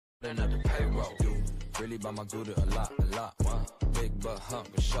Another payroll, really by my good a lot. Big butt hump,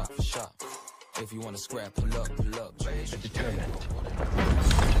 a shot for shot. If you wanna scrap, pull up, baby. Determined.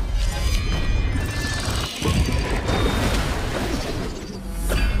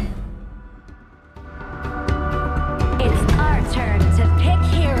 It's our turn to pick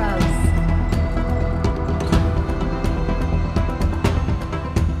heroes.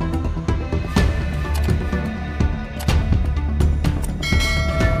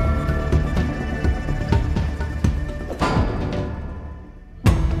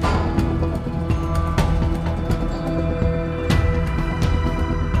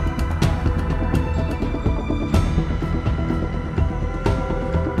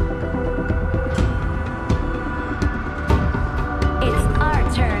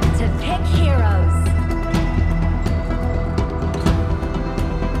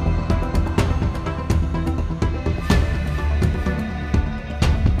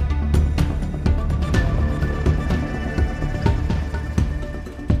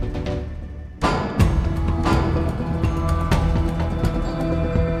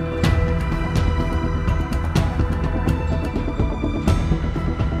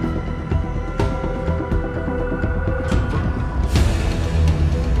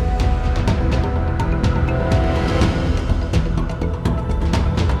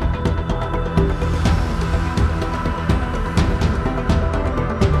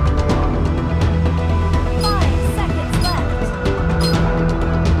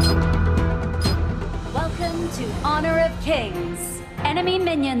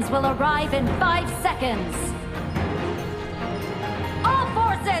 Will arrive in 5 seconds. All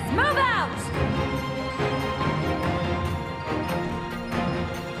forces, move out!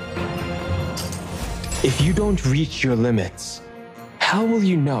 If you don't reach your limits, how will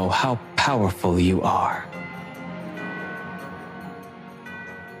you know how powerful you are?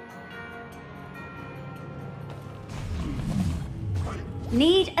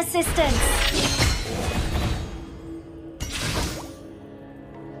 Need assistance.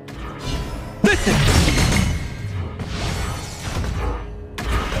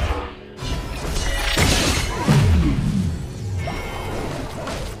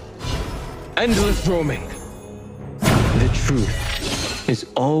 Endless roaming. The truth is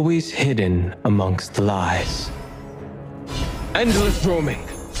always hidden amongst lies. Endless roaming.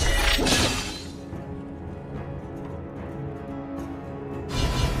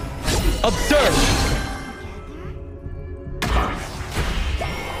 Observe.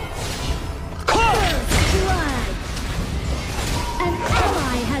 Blood. An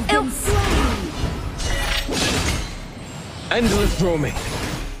ally has been slain. Endless roaming.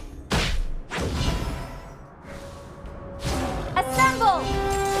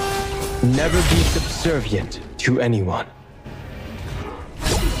 Never be subservient to anyone.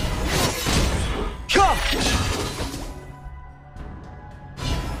 Come!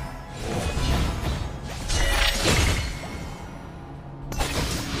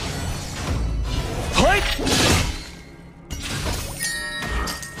 Fight!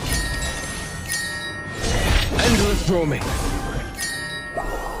 Endless roaming.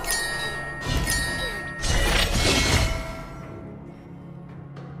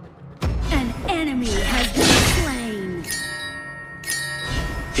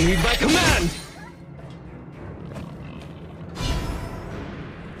 Heed my command!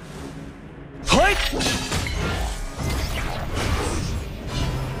 Fight!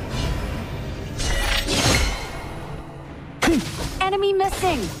 Enemy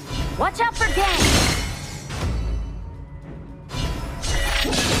missing! Watch out for gang!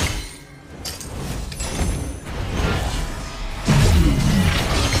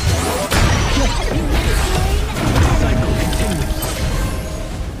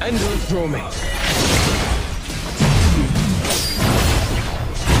 Endless roaming.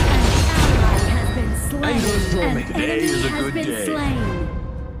 Endless roaming. Today is a good day. Slain.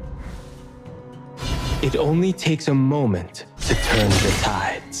 It only takes a moment to turn the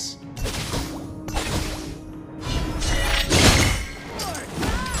tides.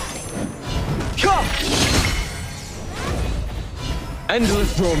 Come!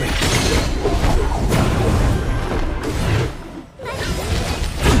 Endless roaming.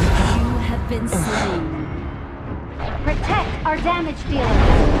 Been slain. Protect our damage dealer.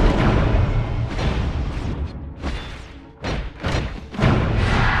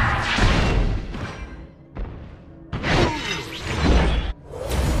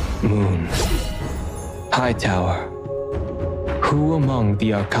 Moon. High Tower. Who among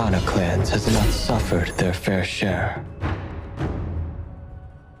the Arcana clans has not suffered their fair share?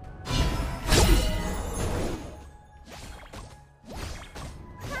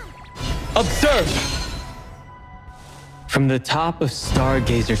 Observe! From the top of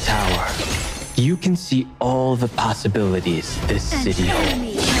Stargazer Tower, you can see all the possibilities this city An holds.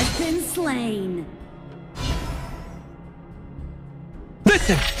 enemy has been slain.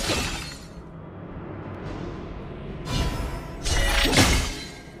 Listen!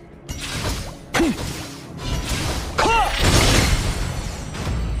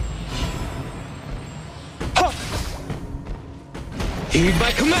 Heed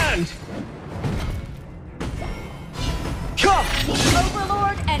my command!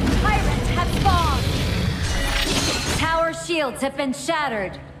 Overlord and Tyrant have spawned. Tower shields have been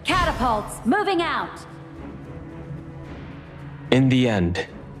shattered. Catapults moving out. In the end,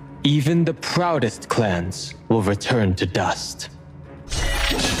 even the proudest clans will return to dust.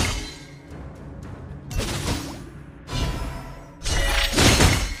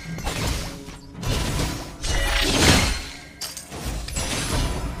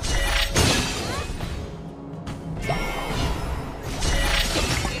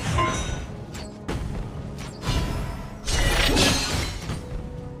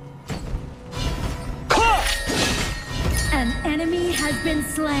 An enemy has been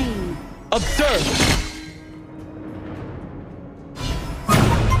slain. Observe!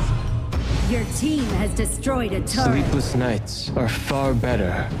 Your team has destroyed a turret. Sleepless nights are far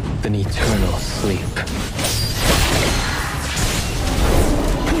better than eternal sleep.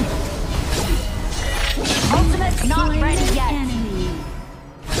 Ultimate's not Slain ready an yet. enemy.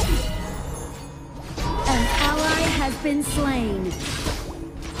 An ally has been slain.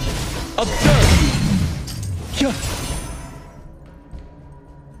 Observe!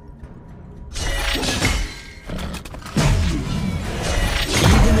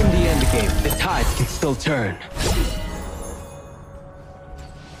 Even in the endgame, the tides can still turn.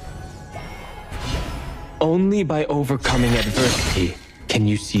 Only by overcoming adversity can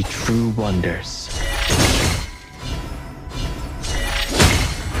you see true wonders.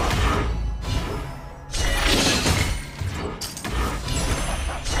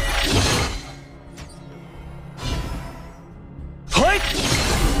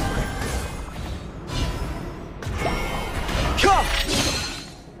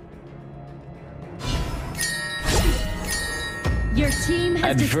 Your team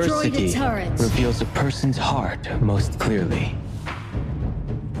has destroyed a Adversity turret. reveals a person's heart most clearly.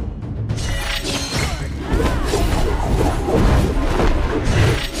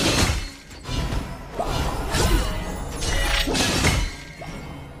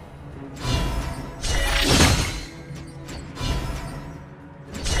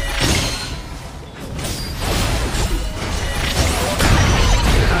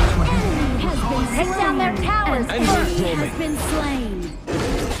 Take down their towers. And Enemy we're has been slain.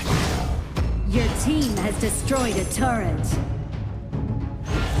 Your team has destroyed a turret.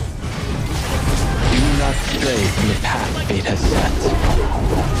 Do not stray from the path fate has set.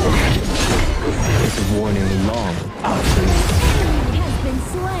 It's a warning long obsolete. Enemy has been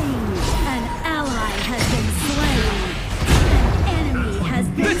slain. An ally has been slain. An enemy has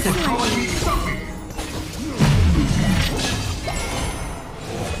been slain.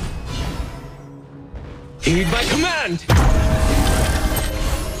 Heed my command!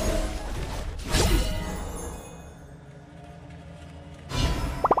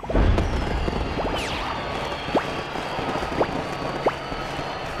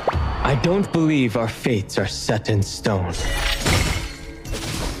 I don't believe our fates are set in stone.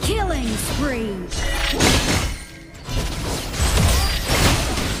 Killing spree.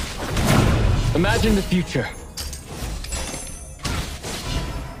 Imagine the future.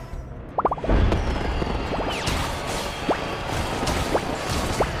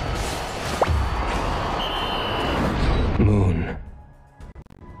 Moon.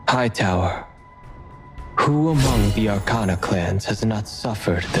 High Tower. Who among the Arcana clans has not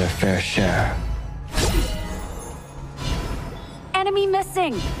suffered their fair share? Enemy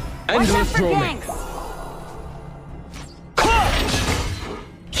missing. Watch out Endless for roaming. ganks.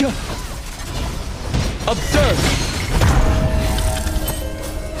 Observe!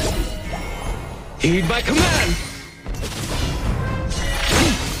 Heed my command!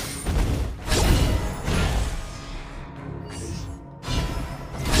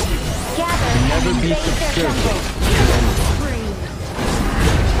 Gather Never and be invade their subservient jungle. to anyone. Spree.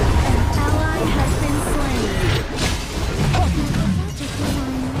 An ally has been slain.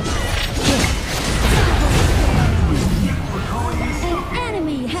 An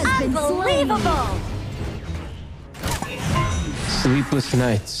enemy has been slain. Unbelievable! Sleepless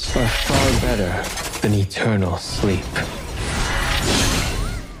nights are far better than eternal sleep.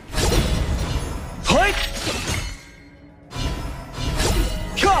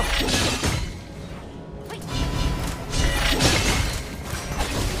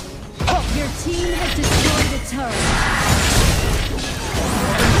 Your team has destroyed a turret.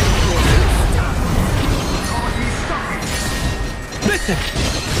 Listen!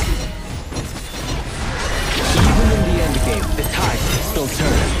 Even in the endgame, the tide can still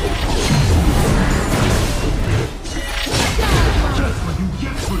turn. Just what you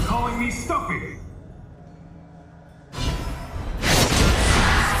get for calling me stuffy.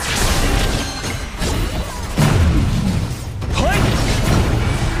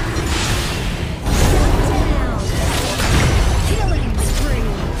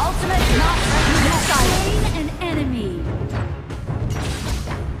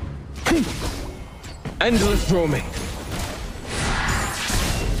 Endless roaming.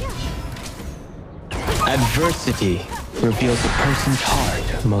 Adversity reveals a person's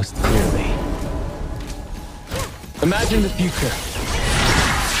heart most clearly. Imagine the future.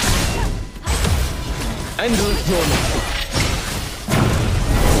 Endless roaming.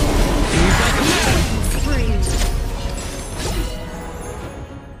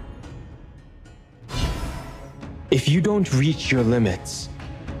 If you don't reach your limits,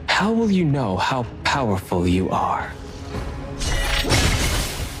 how will you know how powerful you are?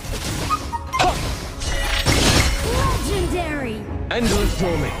 Legendary! Endless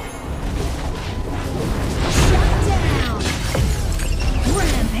roaming. Shut down!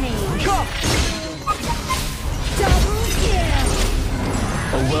 Rampage! Double kill!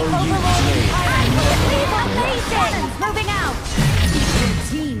 A well-used blade. Amazing! Moving out! Your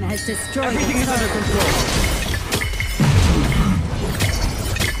team has destroyed Everything is under turret. control.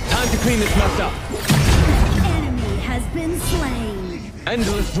 Time to clean this mess up. Enemy has been slain.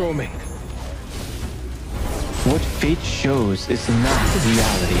 Endless roaming. What fate shows is not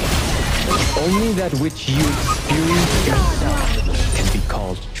reality. Only that which you experience yourself can be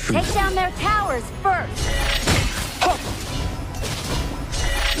called truth. Take down their towers first.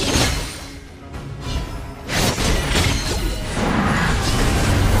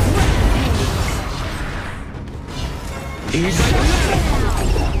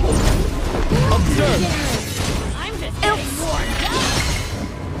 Observe. I'm just getting warmed up.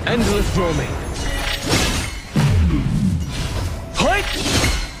 Endless roaming. Hike!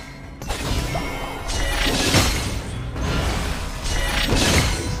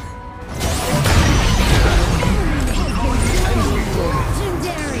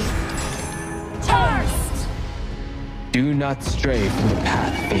 Legendary. Burst. Do not stray from the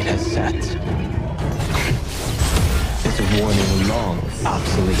path fate has set. Is a warning long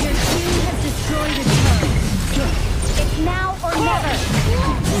obsolete. Your team has destroyed a turret. It's now or never.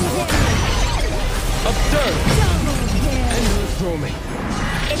 Legendary. Observe. Double kill. Endless roaming.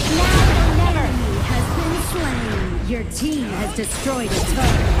 It's now or never. Enemy has been slain. Your team has destroyed a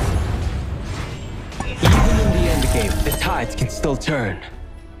turret. Even in the endgame, the tides can still turn.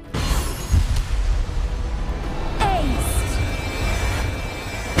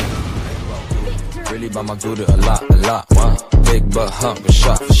 Really by my good a lot, big butt hump,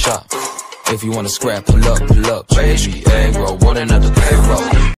 shot for shot. If you wanna scrap, pull up, baby, egg roll, one another payroll.